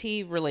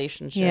mentor-mentee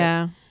relationship.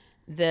 Yeah.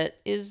 That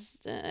is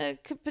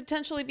could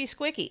potentially be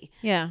squicky.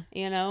 Yeah.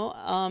 You know,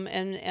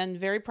 and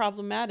very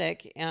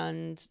problematic.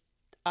 And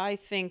I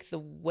think the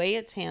way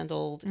it's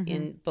handled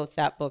in both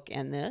that book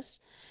and this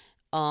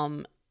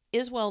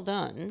is well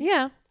done.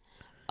 Yeah.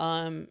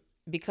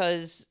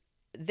 Because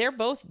they're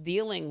both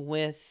dealing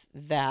with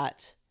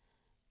that.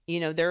 You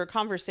know, there are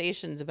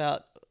conversations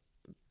about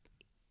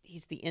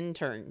he's the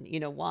intern, you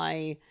know,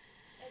 why.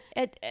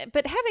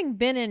 But having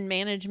been in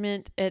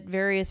management at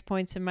various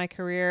points in my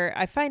career,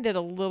 I find it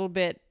a little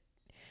bit.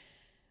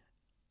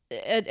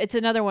 It's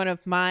another one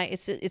of my.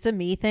 It's a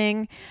me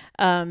thing,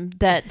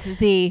 that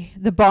the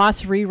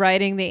boss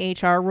rewriting the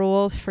HR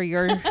rules for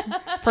your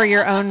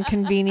own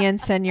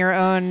convenience and your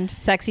own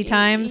sexy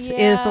times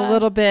is a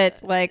little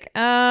bit like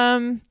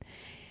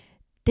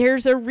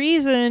there's a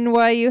reason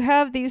why you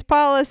have these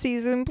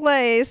policies in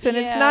place, and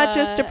it's not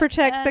just to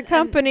protect the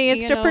company,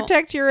 it's to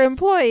protect your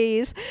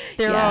employees.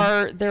 There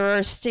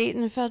are state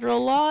and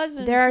federal laws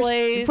in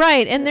place.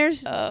 Right, and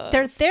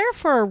they're there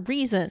for a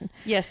reason.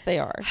 Yes, they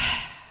are.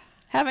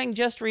 Having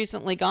just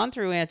recently gone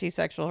through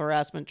anti-sexual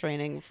harassment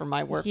training for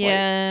my workplace.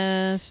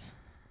 Yes.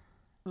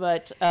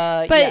 But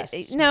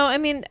yes. No, I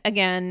mean,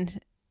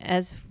 again,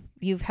 as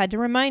you've had to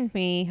remind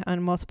me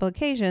on multiple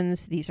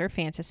occasions, these are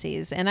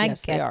fantasies, and I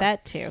get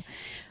that too.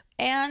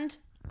 And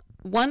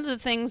one of the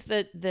things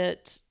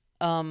that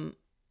I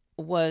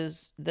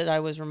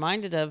was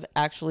reminded of,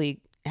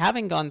 actually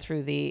having gone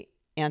through the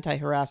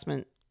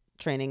anti-harassment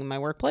training in my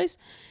workplace,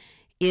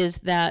 is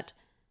that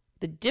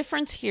the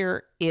difference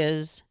here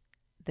is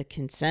the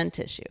consent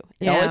issue.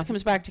 It always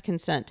comes back to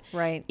consent.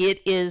 Right.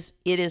 It is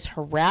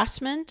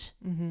harassment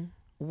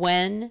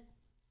when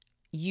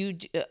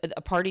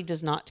a party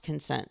does not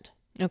consent.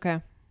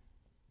 Okay.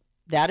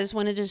 That is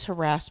when it is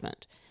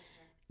harassment.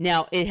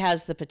 Now, it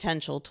has the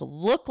potential to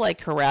look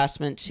like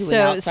harassment to an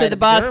outside So the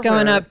boss observer.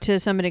 going up to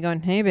somebody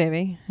going, "Hey,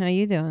 baby, how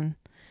you doing?"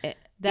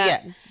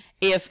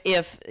 If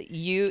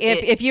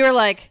you were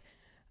like,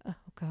 "Oh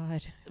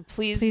God,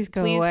 please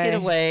get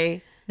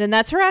away," then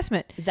that's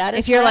harassment. That is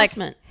if you're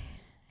harassment.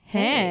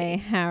 Like, hey,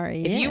 how are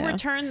you? If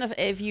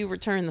you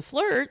return the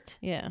flirt,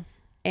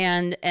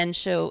 and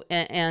show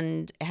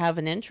and have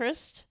an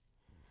interest,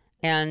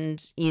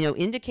 and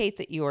indicate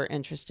that you are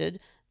interested,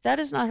 that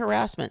is not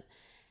harassment.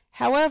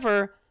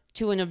 However,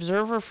 to an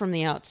observer from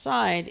the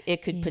outside,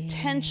 it could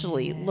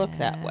potentially look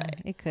that way.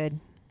 It could.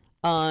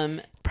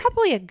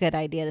 probably a good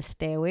idea to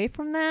stay away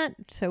from that.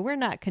 So we're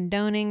not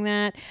condoning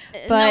that.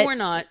 No, we're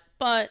not.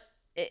 But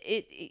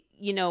it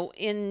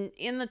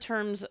in the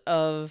terms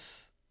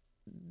of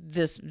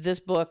this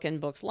book and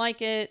books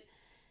like it,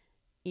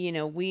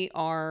 we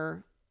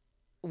are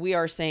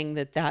saying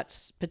that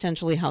that's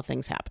potentially how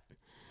things happen.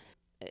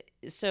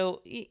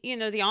 So,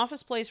 the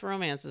office place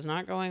romance is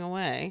not going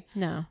away.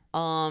 No.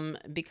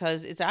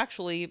 Because it's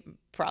actually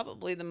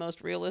probably the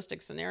most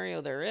realistic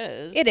scenario there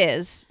is. It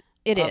is.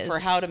 It is. For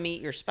how to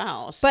meet your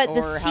spouse, but or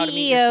the CEO, how to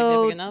meet your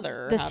significant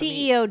other. The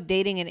CEO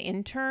dating an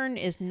intern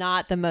is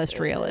not the most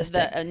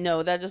realistic.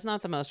 No, that is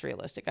not the most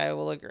realistic. I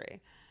will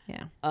agree.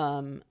 Yeah.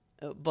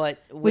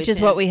 But which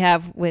is what we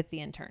have with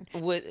the intern.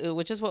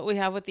 Which is what we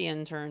have with the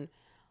intern.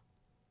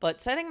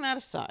 But setting that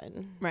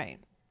aside, right?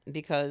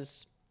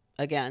 Because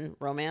again,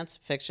 romance,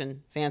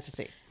 fiction,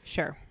 fantasy.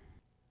 Sure.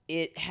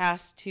 It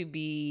has to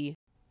be,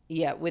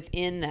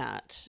 within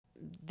that,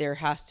 there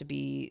has to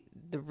be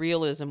the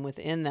realism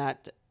within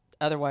that.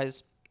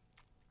 Otherwise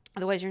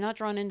you're not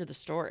drawn into the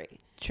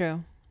story.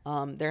 True.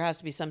 There has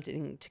to be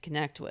something to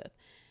connect with.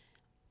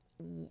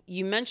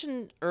 You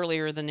mentioned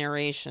earlier the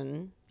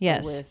narration.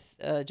 Yes. With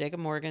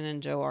Jacob Morgan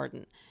and Joe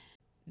Arden.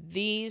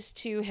 These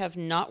two have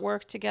not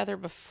worked together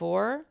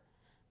before,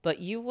 but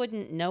you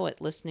wouldn't know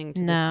it listening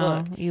to this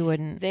book. No, you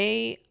wouldn't.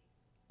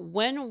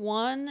 When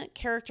one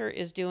character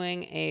is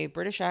doing a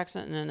British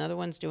accent and another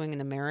one's doing an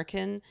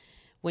American,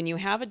 when you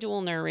have a dual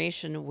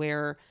narration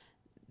where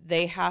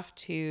they have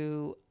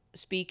to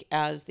speak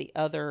as the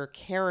other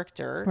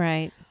character,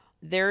 right,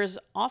 there's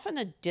often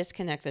a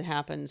disconnect that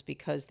happens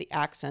because the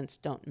accents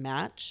don't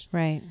match.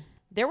 Right.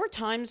 There were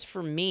times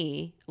for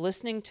me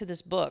listening to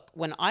this book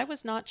when I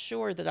was not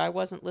sure that I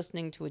wasn't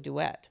listening to a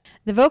duet.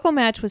 The vocal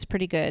match was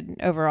pretty good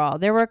overall.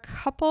 There were a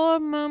couple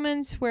of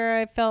moments where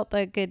I felt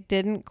like it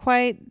didn't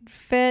quite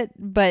fit,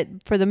 but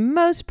for the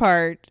most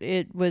part,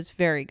 it was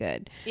very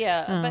good.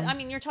 Yeah, but I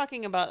mean, you're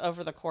talking about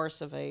over the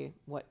course of a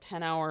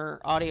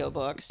 10-hour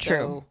audiobook.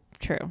 So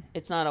True.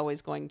 It's not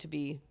always going to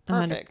be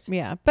perfect.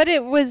 Yeah, but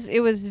it was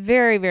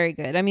very, very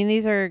good. I mean,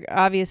 these are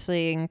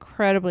obviously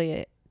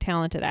incredibly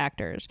talented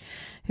actors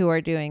who are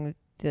doing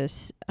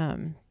this.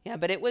 Yeah,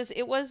 but it was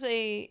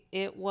a.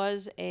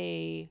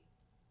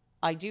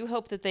 I do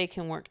hope that they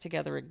can work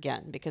together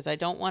again, because I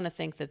don't want to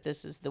think that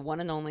this is the one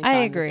and only time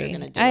that they're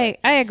going to do it.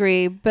 I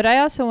agree, but I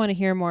also want to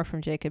hear more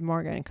from Jacob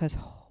Morgan, because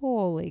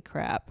holy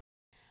crap.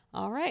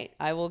 All right,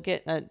 I will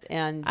get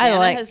and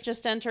Xana has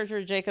just entered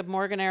her Jacob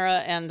Morgan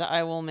era, and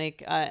I will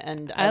make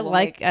I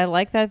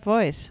like that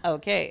voice.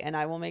 Okay, and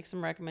I will make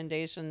some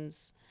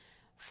recommendations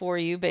for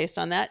you based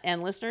on that.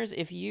 And listeners,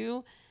 if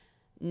you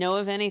know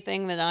of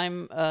anything that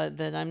I'm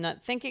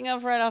not thinking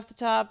of right off the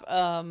top,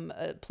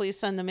 please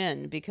send them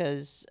in,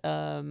 because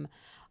I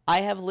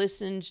have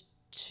listened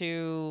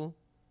to,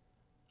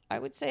 I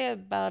would say,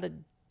 about a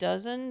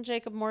dozen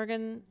Jacob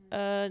Morgan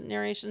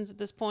narrations at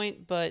this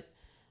point, but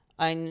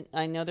I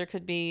know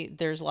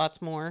there's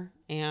lots more,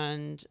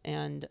 and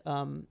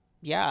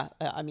yeah,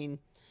 I mean,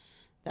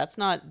 that's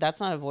not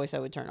a voice I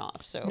would turn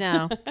off. So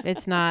no,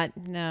 it's not.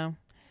 No.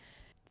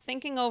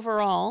 Thinking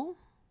overall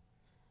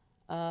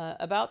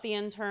about The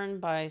Intern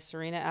by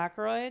Serena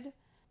Akeroyd,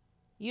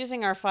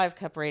 using our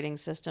 5-cup rating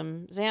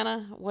system,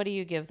 Xana, what do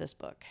you give this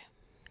book?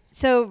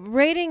 So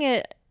rating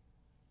it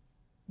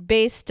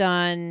based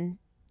on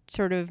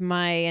sort of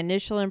my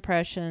initial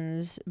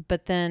impressions,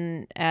 but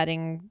then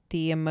adding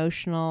the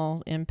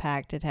emotional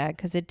impact it had,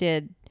 because it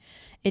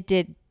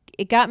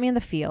got me in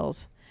the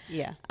feels.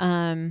 Yeah.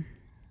 I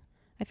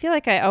feel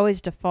like I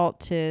always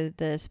default to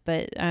this,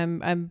 but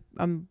I'm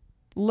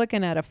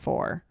looking at a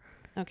 4.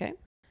 Okay.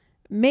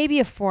 Maybe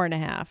a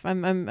 4.5.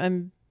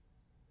 I'm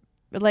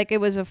like,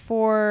 it was a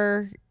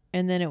 4,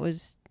 and then it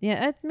was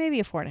it's maybe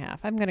a 4.5.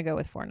 I'm gonna go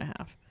with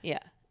 4.5. Yeah,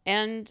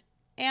 and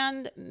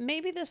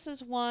maybe this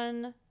is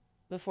one,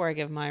 before I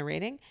give my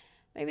rating,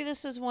 maybe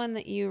this is one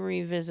that you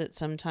revisit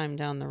sometime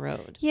down the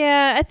road.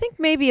 Yeah, I think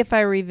maybe if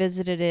I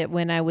revisited it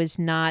when I was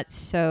not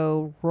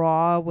so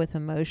raw with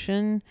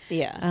emotion.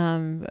 Yeah.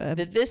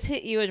 That this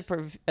hit you at a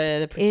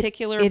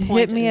particular point in time. It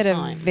hit me at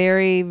a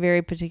very,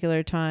 very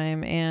particular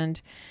time,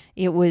 and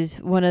it was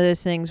one of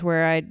those things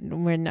where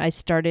when I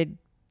started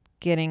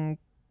getting,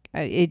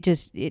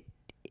 it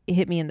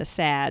hit me in the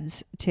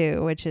sads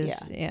too, which is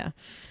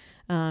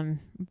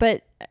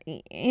but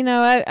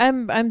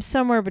I'm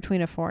somewhere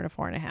between a 4 and a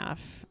 4.5.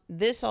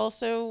 This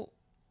also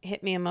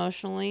hit me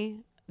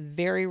emotionally,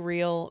 very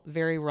real,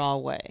 very raw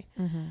way,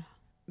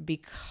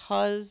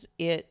 because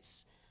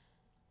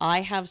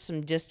I have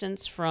some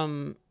distance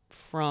from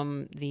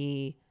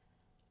the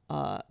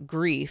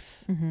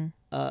grief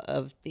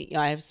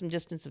I have some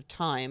distance of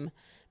time,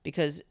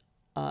 because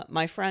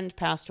my friend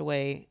passed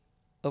away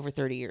over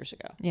 30 years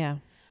ago. Yeah.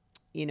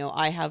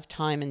 I have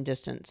time and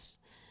distance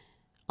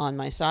on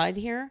my side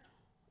here,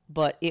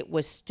 but it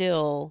was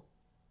still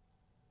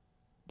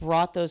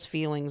brought those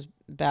feelings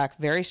back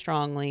very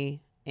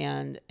strongly,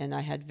 and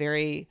I had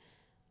very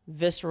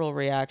visceral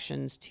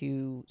reactions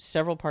to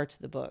several parts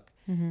of the book.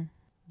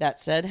 That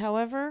said,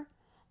 however,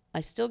 I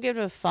still give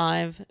it a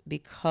 5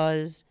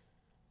 because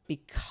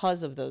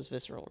because of those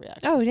visceral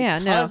reactions. Oh, yeah,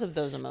 because of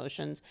those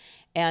emotions,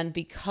 and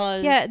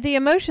because the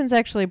emotions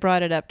actually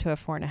brought it up to a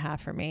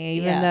 4.5 for me.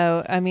 Even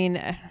though, I mean,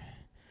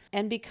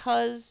 and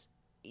because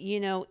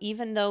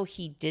even though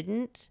he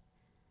didn't,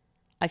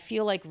 I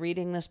feel like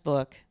reading this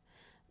book,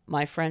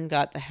 my friend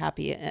got the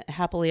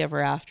happily ever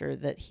after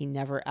that he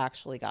never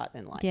actually got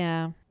in life.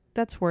 Yeah,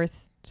 that's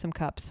worth some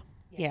cups.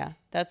 Yeah,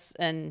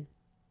 and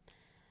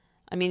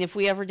I mean, if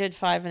we ever did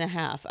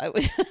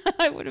 5.5,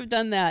 I would have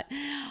done that.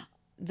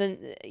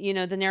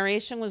 The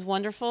narration was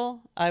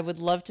wonderful. I would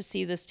love to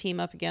see this team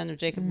up again of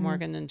Jacob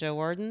Morgan and Joe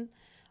Warden.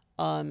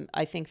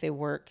 I think they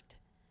worked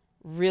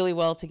really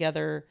well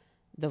together.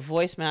 The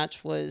voice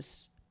match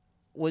was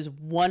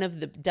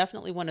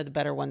definitely one of the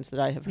better ones that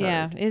I have heard.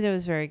 Yeah, it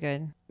was very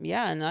good.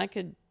 Yeah, and I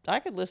could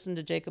listen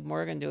to Jacob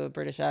Morgan do a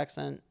British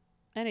accent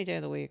any day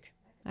of the week.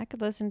 I could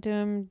listen to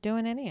him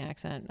doing any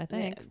accent, I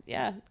think.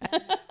 Yeah.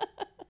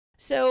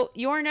 So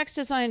your next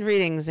assigned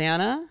reading,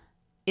 Xana,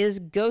 is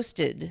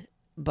Ghosted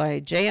by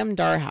J.M.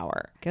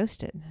 Darhauer.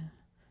 Ghosted.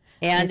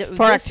 And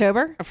for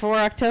October? For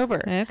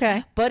October.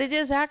 Okay. But it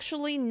is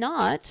actually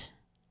not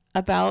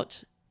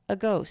about a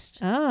ghost.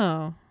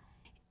 Oh.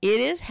 It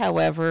is,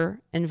 however,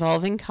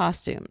 involving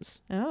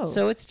costumes. Oh.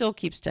 So it still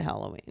keeps to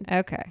Halloween.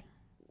 Okay.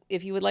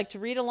 If you would like to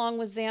read along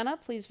with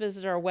Xana, please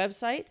visit our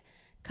website,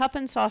 Cup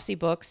and Saucy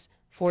Books,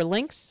 for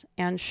links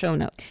and show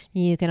notes.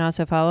 You can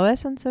also follow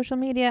us on social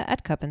media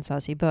at Cup and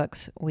Saucy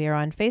Books. We are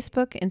on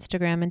Facebook,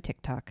 Instagram, and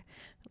TikTok.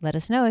 Let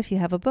us know if you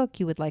have a book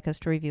you would like us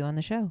to review on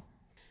the show.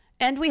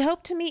 And we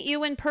hope to meet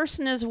you in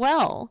person as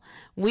well.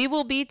 We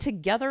will be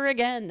together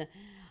again.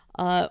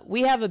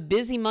 We have a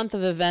busy month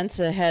of events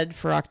ahead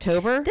for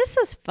October. This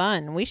is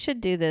fun. We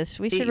should do this.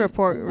 We should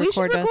record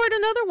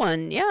another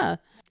one. Yeah.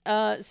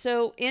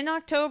 So in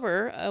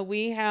October,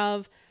 we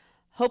have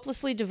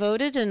Hopelessly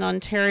Devoted in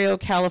Ontario,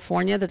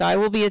 California, that I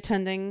will be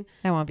attending.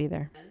 I won't be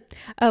there.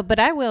 Oh, but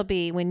I will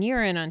be when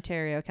you're in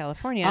Ontario,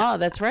 California. Ah,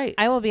 that's right.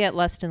 I will be at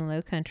Luston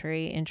Low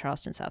Country in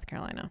Charleston, South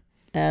Carolina.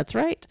 That's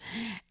right.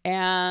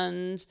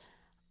 And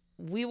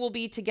we will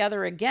be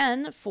together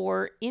again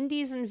for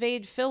Indies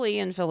Invade Philly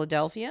in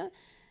Philadelphia.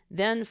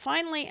 Then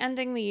finally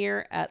ending the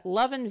year at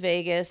Love in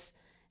Vegas.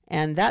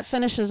 And that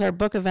finishes our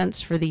book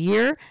events for the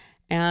year.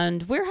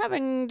 And we're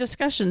having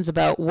discussions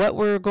about what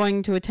we're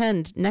going to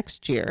attend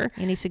next year.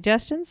 Any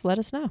suggestions? Let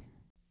us know.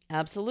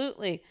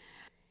 Absolutely.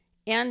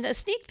 And a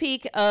sneak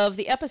peek of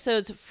the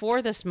episodes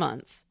for this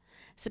month.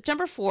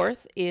 September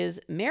 4th is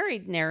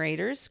Married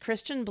Narrators,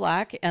 Christian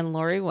Black and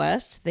Lori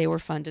West. They were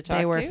fun to talk to.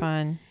 They were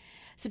fun.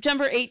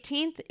 September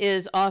 18th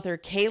is author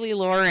Kaylee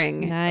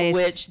Loring, nice.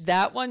 Which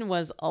that one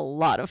was a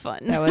lot of fun.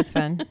 That was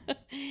fun.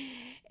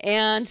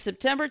 And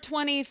September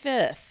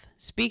 25th,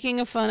 speaking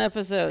of fun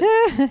episodes,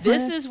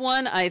 this is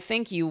one I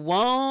think you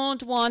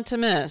won't want to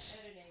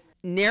miss.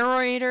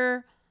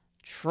 Narrator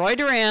Troy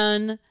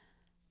Duran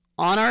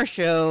on our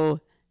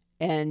show.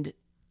 And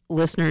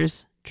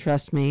listeners,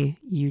 trust me,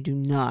 you do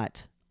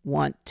not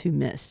want to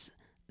miss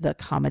the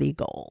comedy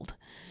gold.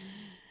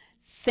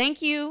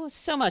 Thank you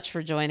so much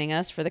for joining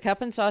us for the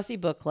Cup and Saucy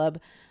Book Club.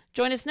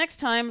 Join us next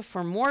time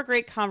for more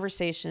great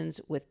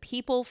conversations with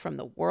people from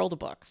the world of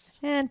books.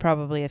 And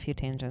probably a few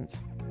tangents.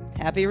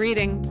 Happy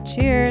reading.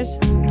 Cheers.